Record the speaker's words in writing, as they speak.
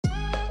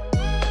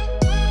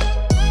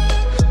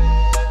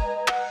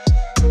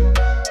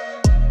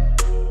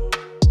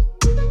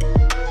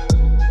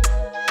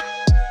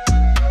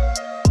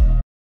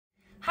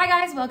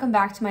welcome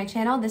back to my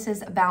channel. This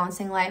is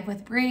Balancing Life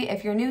with Bree.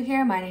 If you're new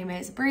here, my name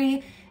is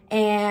Bree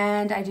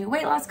and I do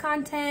weight loss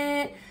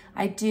content.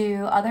 I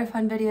do other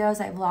fun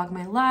videos. I vlog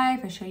my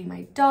life. I show you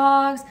my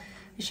dogs.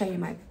 I show you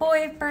my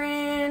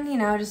boyfriend, you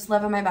know, just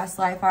living my best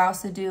life. I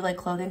also do like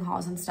clothing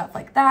hauls and stuff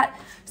like that.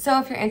 So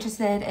if you're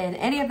interested in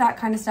any of that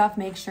kind of stuff,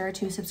 make sure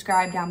to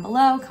subscribe down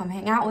below. Come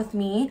hang out with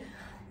me.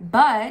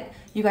 But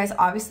you guys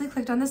obviously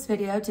clicked on this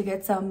video to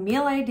get some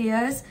meal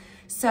ideas.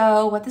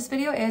 So what this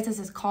video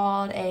is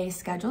called a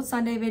scheduled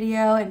Sunday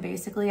video. And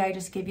basically I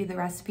just give you the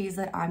recipes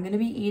that I'm going to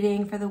be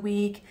eating for the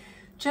week.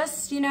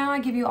 Just, you know, I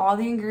give you all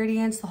the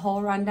ingredients, the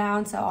whole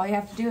rundown. So all you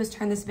have to do is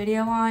turn this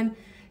video on,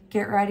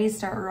 get ready,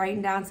 start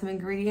writing down some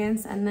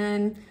ingredients, and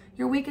then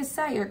your week is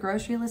set, your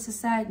grocery list is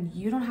set, and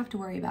you don't have to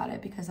worry about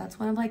it because that's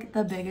one of like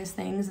the biggest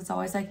things. It's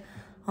always like,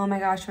 oh my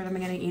gosh, what am I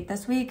going to eat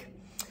this week?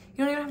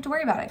 You don't even have to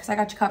worry about it because I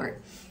got you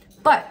covered.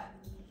 But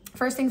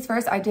first things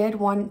first, I did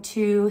want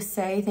to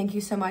say thank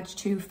you so much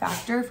to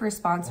Factor for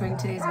sponsoring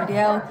today's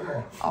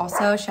video.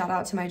 Also, shout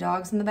out to my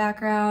dogs in the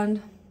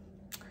background.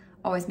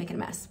 Always making a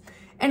mess.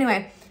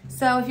 Anyway,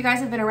 so if you guys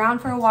have been around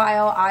for a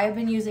while, I've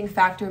been using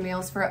Factor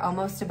meals for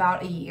almost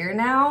about a year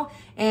now.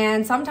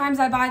 And sometimes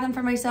I buy them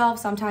for myself.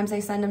 Sometimes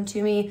they send them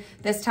to me.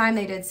 This time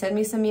they did send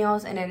me some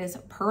meals and it is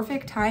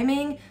perfect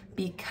timing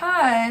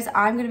because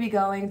I'm going to be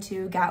going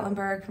to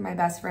Gatlinburg for my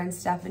best friend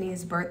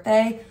Stephanie's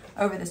birthday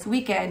over this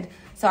weekend.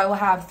 So I will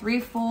have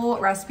 3 full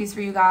recipes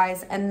for you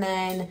guys, and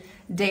then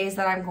days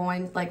that I'm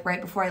going, like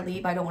right before I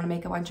leave, I don't want to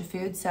make a bunch of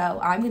food, so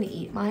I'm going to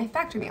eat my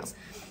Factor meals.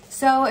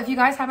 So if you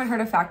guys haven't heard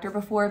of Factor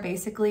before,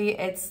 basically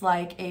it's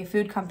like a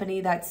food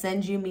company that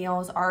sends you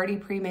meals already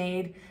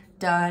pre-made,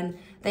 done.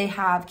 They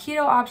have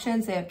keto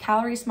options, they have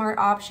calorie smart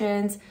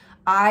options.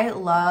 I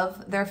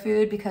love their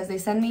food because they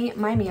send me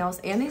my meals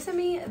and they send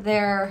me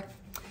their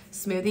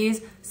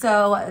smoothies.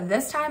 So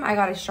this time I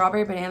got a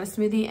strawberry banana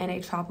smoothie and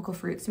a tropical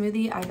fruit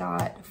smoothie. I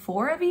got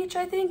 4 of each,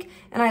 I think,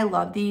 and I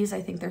love these.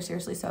 I think they're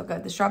seriously so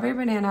good. The strawberry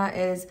banana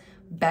is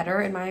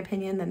better in my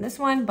opinion than this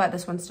one, but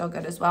this one's still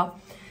good as well.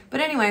 But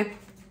anyway,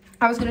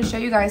 I was going to show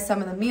you guys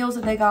some of the meals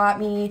that they got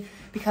me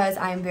because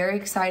I'm very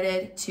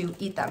excited to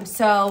eat them.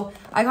 So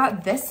I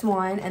got this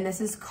one, and this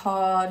is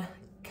called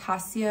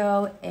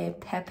Cacio e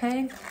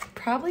Pepe.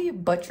 Probably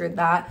butchered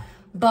that,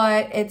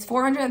 but it's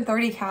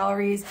 430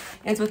 calories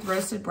and it's with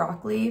roasted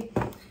broccoli.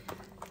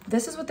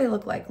 This is what they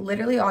look like.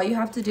 Literally all you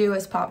have to do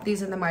is pop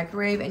these in the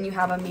microwave and you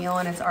have a meal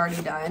and it's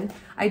already done.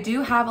 I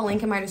do have a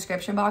link in my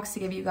description box to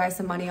give you guys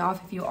some money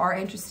off if you are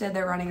interested.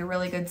 They're running a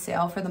really good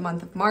sale for the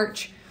month of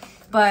March.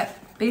 But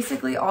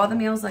basically all the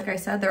meals, like I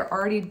said, they're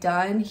already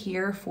done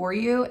here for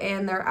you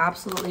and they're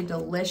absolutely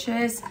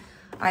delicious.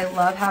 I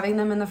love having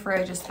them in the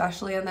fridge,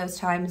 especially in those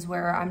times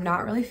where I'm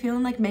not really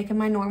feeling like making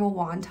my normal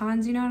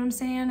wontons, you know what I'm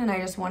saying? And I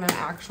just want an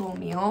actual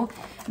meal.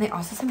 And they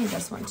also sent me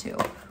this one too.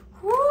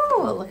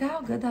 Woo, look at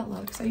how good that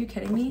looks. Are you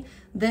kidding me?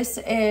 This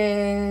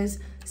is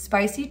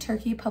spicy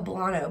turkey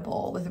poblano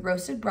bowl with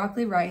roasted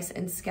broccoli rice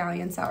and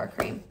scallion sour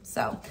cream.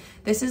 So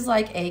this is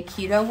like a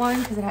keto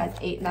one because it has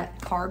 8 net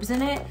carbs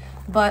in it,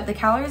 but the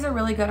calories are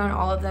really good on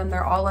all of them.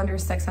 They're all under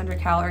 600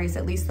 calories,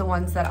 at least the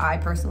ones that I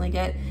personally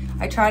get.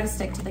 I try to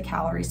stick to the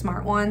calorie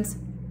smart ones,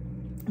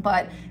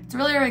 but it's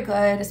really, really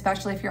good,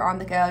 especially if you're on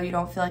the go, you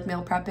don't feel like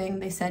meal prepping.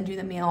 They send you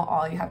the meal.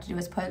 All you have to do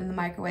is put it in the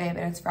microwave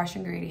and it's fresh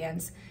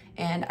ingredients,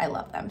 and I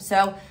love them.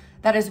 So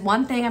that is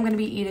one thing I'm going to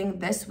be eating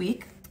this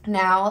week.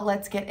 Now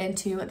let's get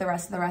into the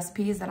rest of the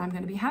recipes that I'm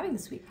going to be having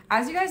this week.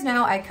 As you guys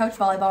know, I coach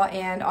volleyball,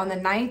 and on the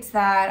nights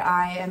that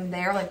I am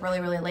there like really,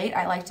 really late,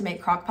 I like to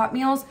make crock pot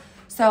meals.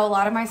 So a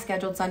lot of my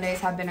scheduled Sundays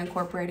have been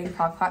incorporating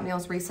crock pot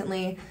meals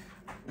recently,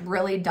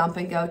 really dump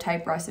and go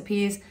type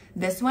recipes.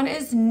 This one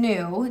is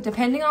new.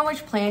 Depending on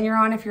which plan you're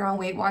on, if you're on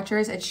Weight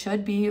Watchers, it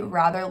should be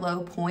rather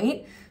low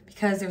point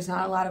because there's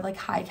not a lot of like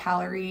high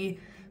calorie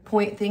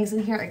point things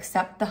in here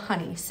except the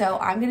honey. So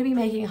I'm going to be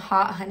making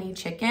hot honey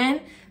chicken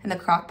in the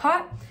crock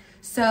pot.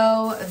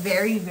 So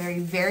very, very,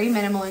 very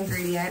minimal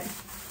ingredient.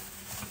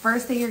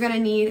 First thing you're going to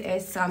need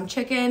is some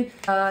chicken,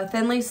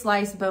 thinly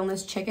sliced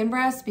boneless chicken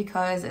breast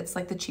because it's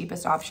like the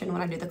cheapest option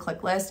when I do the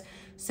click list.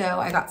 So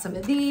I got some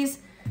of these,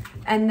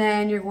 and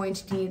then you're going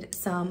to need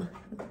some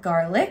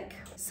garlic,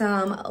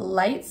 some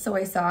light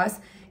soy sauce,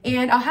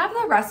 and I'll have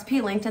the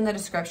recipe linked in the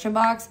description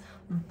box,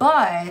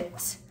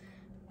 but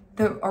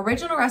the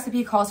original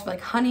recipe calls for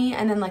like honey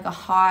and then like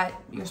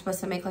you're supposed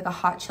to make like a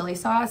hot chili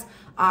sauce.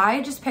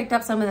 I just picked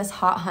up some of this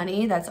hot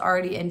honey that's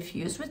already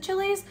infused with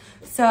chilies.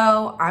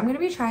 So I'm going to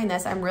be trying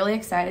this. I'm really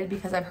excited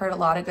because I've heard a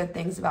lot of good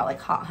things about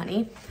like hot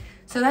honey.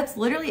 So that's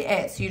literally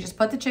it. So you just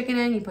put the chicken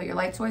in, you put your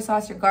light soy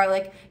sauce, your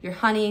garlic, your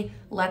honey,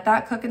 let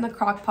that cook in the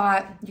crock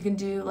pot. You can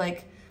do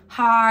like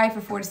high for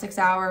 4 to 6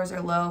 hours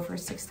or low for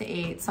 6 to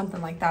 8,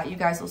 something like that. You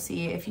guys will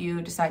see if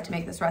you decide to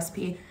make this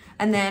recipe.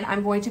 And then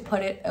I'm going to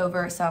put it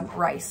over some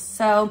rice.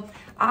 So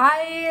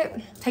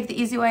I take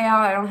the easy way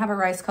out. I don't have a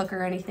rice cooker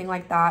or anything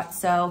like that.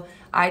 So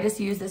I just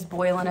use this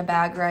boil in a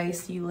bag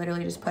rice. You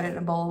literally just put it in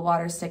a bowl of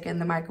water, stick it in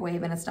the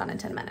microwave, and it's done in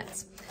 10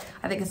 minutes.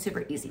 I think it's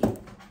super easy.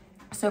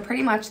 So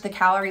pretty much the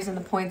calories and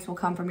the points will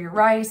come from your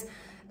rice.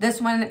 This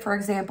one, for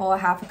example, a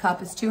half a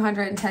cup is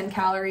 210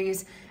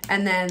 calories,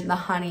 and then the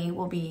honey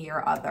will be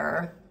your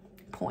other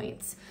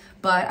points.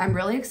 But I'm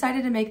really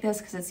excited to make this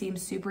because it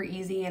seems super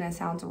easy and it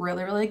sounds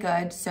really, really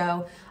good.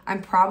 So I'm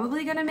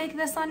probably gonna make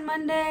this on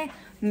Monday,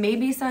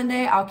 maybe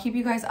Sunday. I'll keep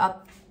you guys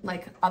up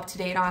to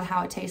date on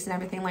how it tastes and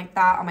everything like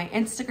that on my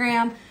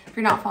Instagram. If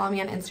you're not following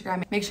me on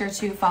Instagram, make sure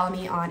to follow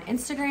me on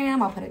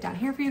Instagram. I'll put it down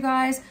here for you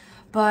guys.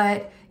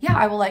 But yeah,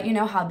 I will let you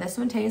know how this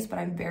one tastes, but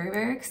I'm very,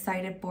 very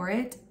excited for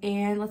it.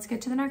 And let's get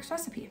to the next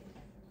recipe.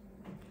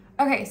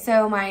 Okay,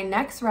 so my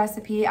next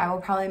recipe, I will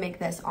probably make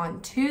this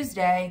on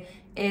Tuesday,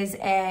 is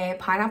a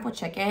pineapple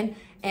chicken.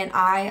 And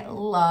I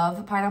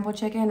love pineapple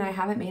chicken. I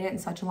haven't made it in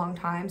such a long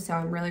time, so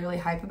I'm really, really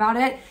hype about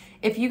it.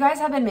 If you guys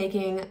have been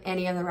making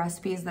any of the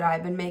recipes that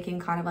I've been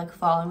making, kind of like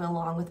following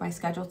along with my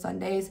scheduled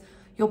Sundays,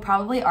 you'll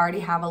probably already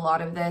have a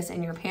lot of this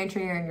in your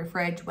pantry or in your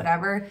fridge,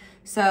 whatever.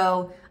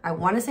 So I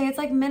want to say it's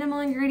like minimal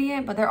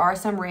ingredient, but there are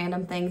some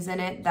random things in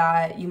it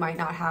that you might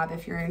not have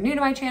if you're new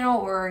to my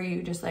channel or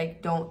you just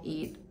like don't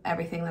eat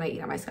everything that I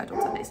eat on my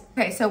scheduled Sundays.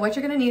 Okay, so what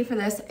you're gonna need for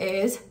this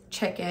is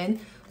chicken.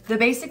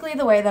 Basically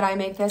the way that I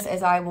make this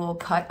is I will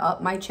cut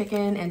up my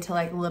chicken into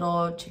like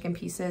little chicken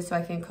pieces so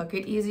I can cook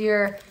it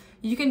easier.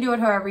 You can do it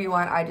however you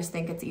want. I just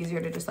think it's easier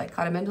to just like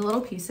cut them into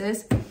little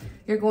pieces.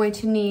 You're going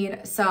to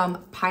need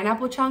some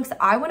pineapple chunks.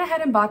 I went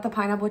ahead and bought the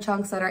pineapple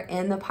chunks that are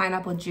in the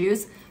pineapple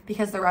juice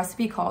because the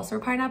recipe calls for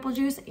pineapple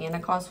juice and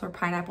it calls for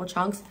pineapple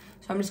chunks.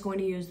 So I'm just going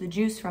to use the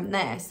juice from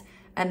this,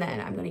 and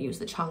then I'm going to use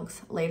the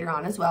chunks later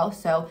on as well.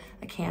 So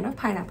a can of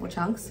pineapple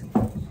chunks.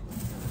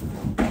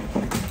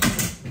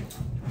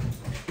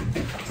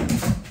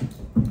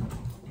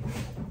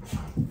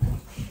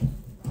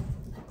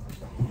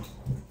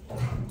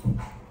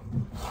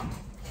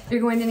 You're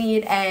going to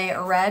need a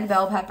red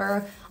bell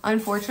pepper.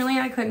 Unfortunately,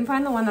 I couldn't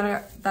find the one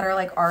that are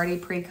like already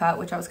pre-cut,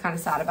 which I was kind of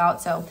sad about.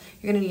 So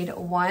you're gonna need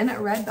one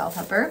red bell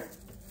pepper.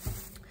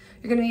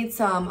 You're gonna need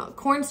some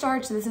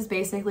cornstarch. This is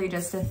basically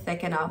just to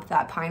thicken up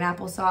that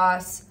pineapple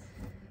sauce.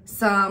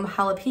 Some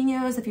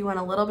jalapenos if you want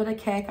a little bit of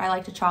kick. I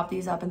like to chop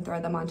these up and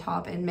throw them on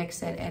top and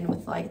mix it in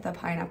with like the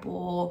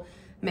pineapple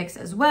mix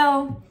as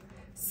well.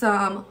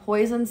 Some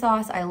hoisin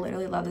sauce. I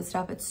literally love this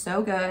stuff. It's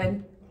so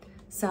good.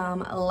 Some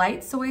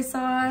light soy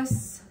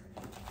sauce.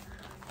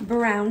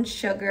 Brown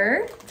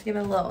sugar to give it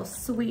a little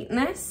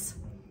sweetness,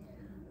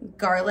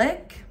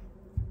 garlic,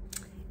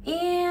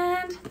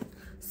 and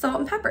salt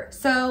and pepper.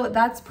 So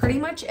that's pretty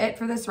much it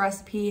for this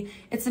recipe.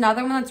 It's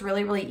another one that's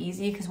really, really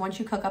easy because once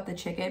you cook up the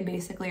chicken,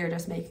 basically you're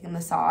just making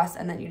the sauce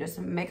and then you just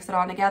mix it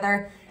all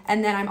together.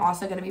 And then I'm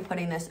also gonna be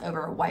putting this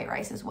over white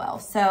rice as well.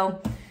 So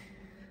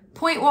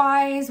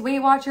point-wise,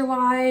 Weight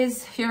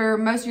Watcher-wise,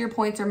 most of your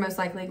points are most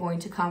likely going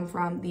to come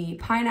from the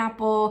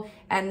pineapple,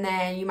 and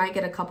then you might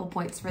get a couple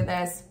points for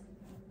this.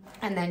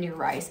 And then your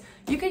rice.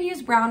 You can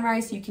use brown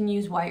rice, you can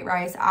use white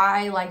rice.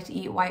 I like to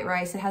eat white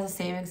rice. It has the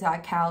same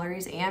exact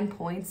calories and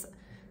points.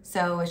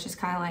 So it's just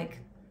kind of like,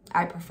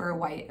 I prefer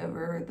white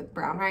over the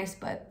brown rice,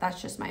 but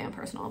that's just my own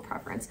personal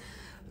preference.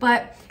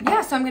 But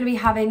yeah, so I'm gonna be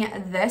having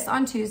this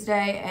on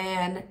Tuesday,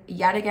 and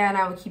yet again,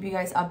 I will keep you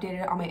guys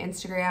updated on my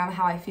Instagram,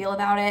 how I feel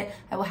about it.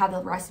 I will have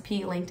the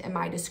recipe linked in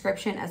my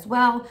description as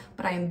well,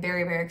 but I am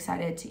very, very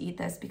excited to eat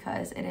this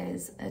because it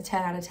is a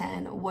 10 out of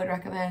 10, would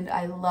recommend.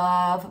 I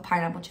love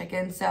pineapple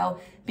chicken,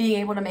 so being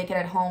able to make it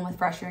at home with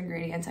fresher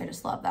ingredients, I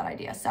just love that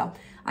idea. So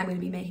I'm gonna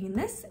be making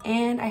this,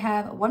 and I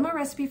have one more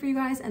recipe for you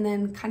guys, and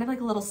then kind of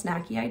like a little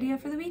snacky idea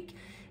for the week.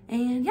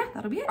 And yeah,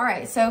 that'll be it. All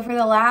right, so for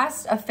the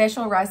last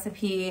official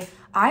recipe,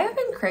 I have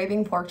been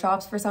craving pork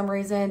chops for some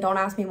reason. Don't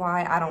ask me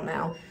why, I don't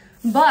know.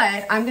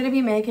 But I'm gonna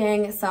be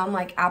making some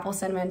like apple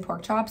cinnamon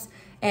pork chops.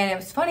 And it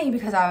was funny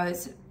because I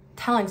was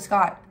telling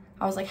Scott,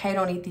 I was like, hey,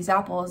 don't eat these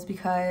apples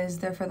because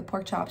they're for the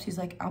pork chops. He's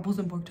like, apples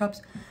and pork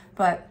chops.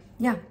 But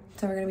yeah,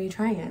 so we're gonna be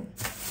trying it.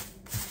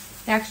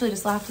 They actually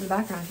just laughed in the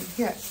background, you can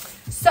hear it.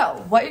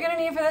 So what you're gonna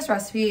need for this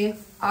recipe,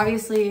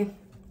 obviously,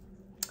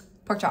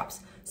 pork chops.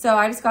 So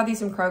I just got these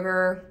from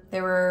Kroger. They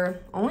were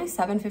only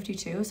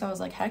 $7.52, so I was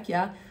like, heck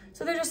yeah.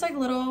 So they're just like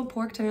little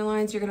pork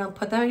tenderloins. You're gonna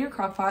put them in your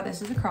crock pot.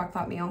 This is a crock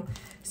pot meal.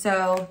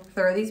 So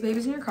throw these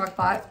babies in your crock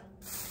pot.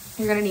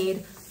 You're gonna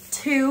need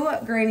 2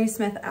 Granny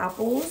Smith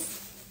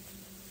apples.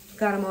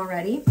 Got them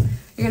already.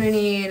 You're gonna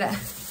need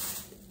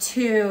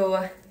 2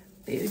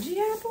 Fuji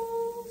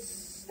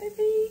apples, I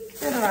think.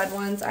 They're the red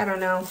ones, I don't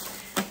know.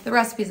 The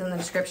recipe's in the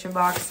description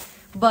box.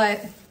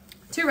 But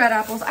 2 red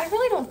apples. I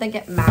really don't think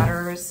it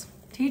matters.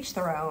 To each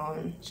their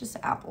own, it's just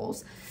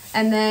apples.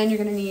 And then you're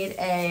gonna need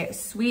a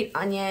sweet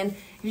onion.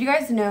 If you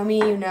guys know me,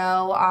 you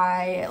know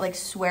I like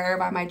swear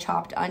by my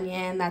chopped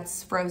onion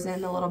that's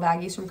frozen, the little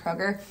baggies from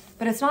Kroger,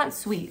 but it's not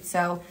sweet.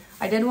 So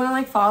I did wanna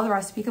like follow the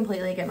recipe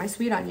completely, get my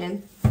sweet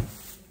onion.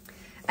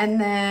 And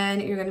then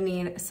you're gonna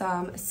need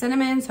some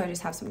cinnamon. So I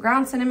just have some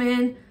ground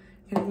cinnamon.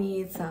 You're gonna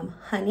need some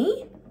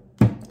honey,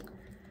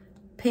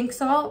 pink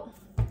salt,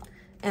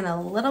 and a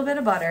little bit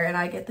of butter. And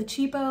I get the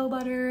cheapo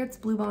butter. It's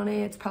Blue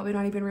Bonnet. It's probably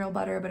not even real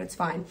butter, but it's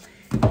fine.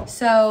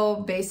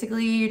 So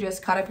basically you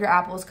just cut up your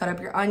apples, cut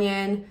up your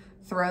onion,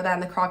 throw that in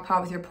the crock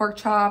pot with your pork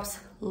chops,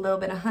 a little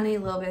bit of honey, a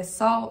little bit of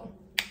salt.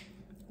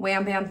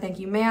 Wham bam, thank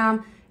you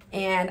ma'am.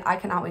 And I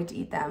cannot wait to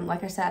eat them.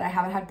 Like I said, I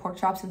haven't had pork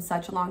chops in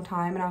such a long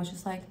time, and I was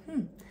just like,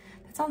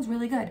 that sounds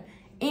really good.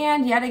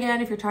 And yet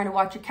again, if you're trying to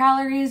watch your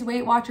calories,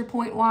 Weight Watcher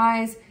point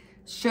wise,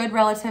 should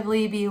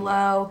relatively be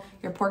low.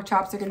 Your pork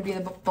chops are gonna be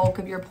the bulk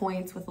of your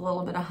points with a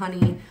little bit of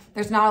honey.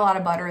 There's not a lot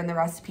of butter in the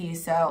recipe,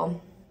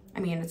 so, I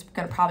mean, it's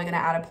probably gonna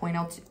add a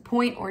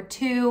point or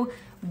two,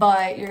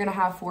 but you're gonna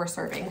have 4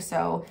 servings.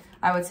 So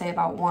I would say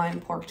about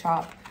 1 pork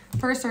chop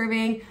per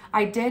serving.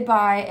 I did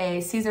buy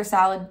a Caesar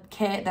salad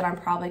kit that I'm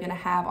probably gonna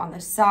have on the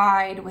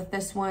side with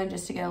this one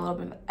just to get a little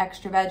bit of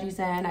extra veggies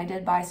in. I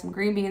did buy some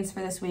green beans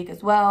for this week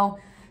as well.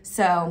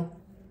 So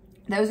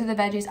those are the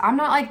veggies. I'm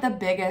not like the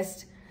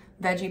biggest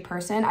veggie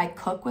person. I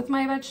cook with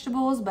my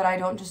vegetables, but I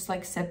don't just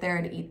like sit there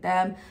and eat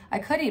them. I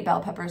could eat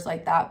bell peppers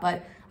like that,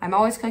 but I'm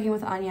always cooking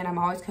with onion. I'm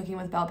always cooking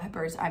with bell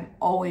peppers. I'm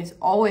always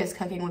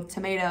cooking with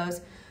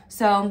tomatoes.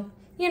 So,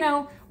 you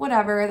know,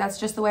 whatever. That's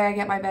just the way I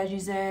get my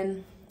veggies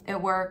in. It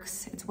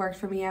works. It's worked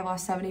for me. I've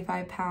lost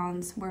 75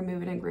 pounds. We're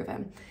moving and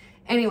grooving.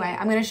 Anyway,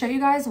 I'm going to show you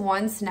guys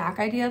one snack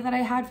idea that I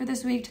had for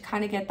this week to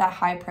kind of get that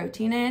high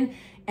protein in.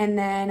 And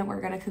then we're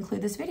going to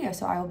conclude this video.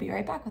 So I will be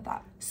right back with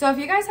that. So if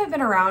you guys have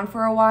been around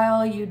for a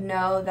while, you'd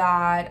know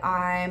that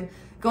I'm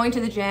going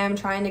to the gym,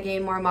 trying to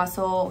gain more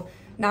muscle,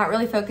 not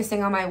really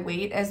focusing on my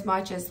weight as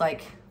much as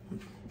like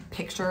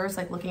pictures,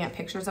 like looking at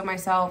pictures of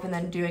myself and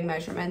then doing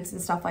measurements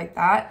and stuff like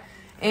that.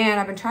 And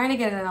I've been trying to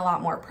get in a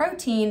lot more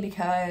protein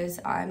because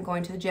I'm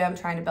going to the gym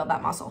trying to build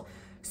that muscle.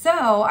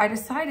 So I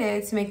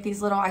decided to make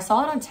these little, I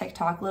saw it on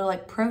TikTok, little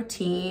like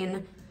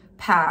protein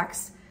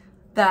packs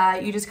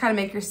that you just kind of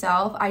make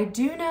yourself. I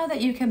do know that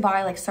you can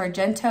buy, like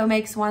Sargento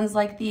makes ones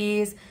like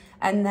these.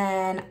 And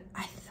then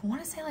I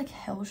want to say like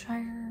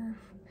Hillshire,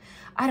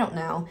 I don't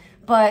know.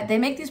 But they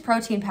make these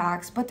protein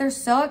packs, but they're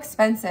so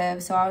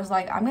expensive. So I was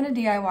like, I'm going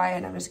to DIY it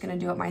and I'm just going to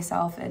do it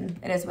myself, and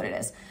it is what it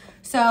is.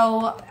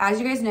 So as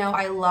you guys know,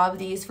 I love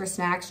these for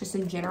snacks just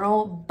in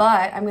general,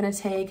 but I'm gonna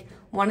take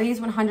one of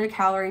these 100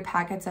 calorie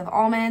packets of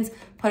almonds,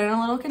 put it in a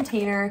little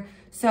container.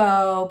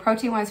 So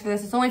protein wise for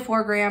this, it's only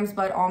 4 grams,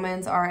 but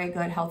almonds are a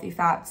good healthy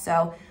fat.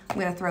 So I'm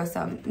gonna throw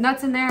some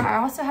nuts in there. I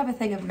also have a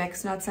thing of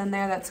mixed nuts in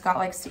there that Scott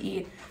likes to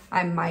eat.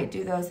 I might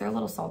do those. They're a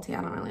little salty,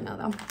 I don't really know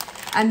though.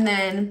 And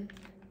then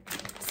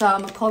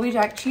some Colby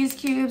Jack cheese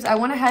cubes. I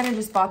went ahead and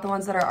just bought the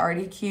ones that are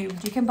already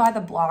cubed. You can buy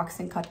the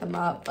blocks and cut them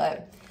up,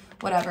 but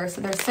whatever. So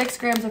there's 6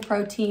 grams of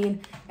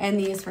protein in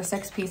these for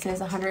 6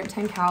 pieces,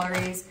 110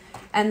 calories.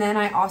 And then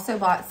I also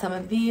bought some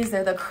of these.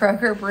 They're the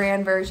Kroger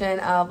brand version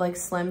of like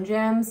Slim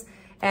Jims,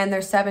 and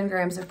there's 7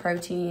 grams of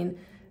protein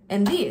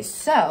in these.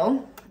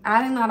 So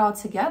adding that all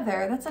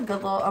together, that's a good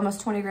little,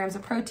 almost 20 grams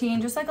of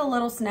protein, just like a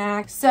little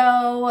snack.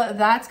 So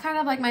that's kind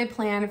of like my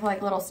plan for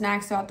like little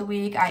snacks throughout the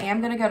week. I am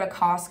gonna go to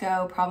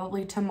Costco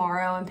probably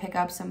tomorrow and pick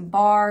up some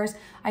bars.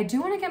 I do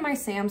wanna get my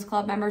Sam's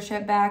Club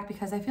membership back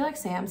because I feel like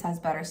Sam's has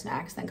better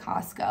snacks than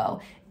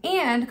Costco.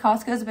 And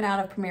Costco's been out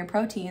of Premier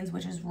Proteins,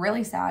 which is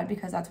really sad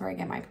because that's where I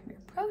get my Premier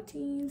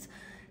Proteins.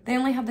 They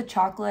only have the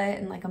chocolate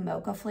and like a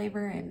mocha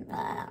flavor, and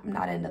I'm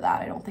not into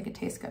that. I don't think it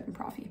tastes good in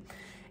Profi.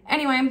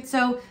 Anyway,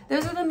 so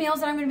those are the meals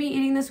that I'm going to be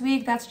eating this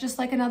week. That's just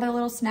like another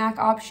little snack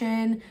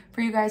option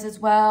for you guys as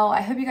well.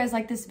 I hope you guys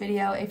like this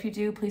video. If you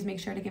do, please make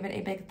sure to give it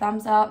a big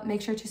thumbs up.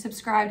 Make sure to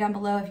subscribe down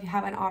below if you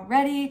haven't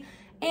already.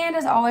 And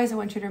as always, I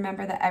want you to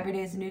remember that every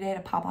day is a new day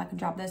to pop, lock, and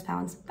drop those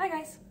pounds. Bye,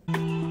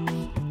 guys.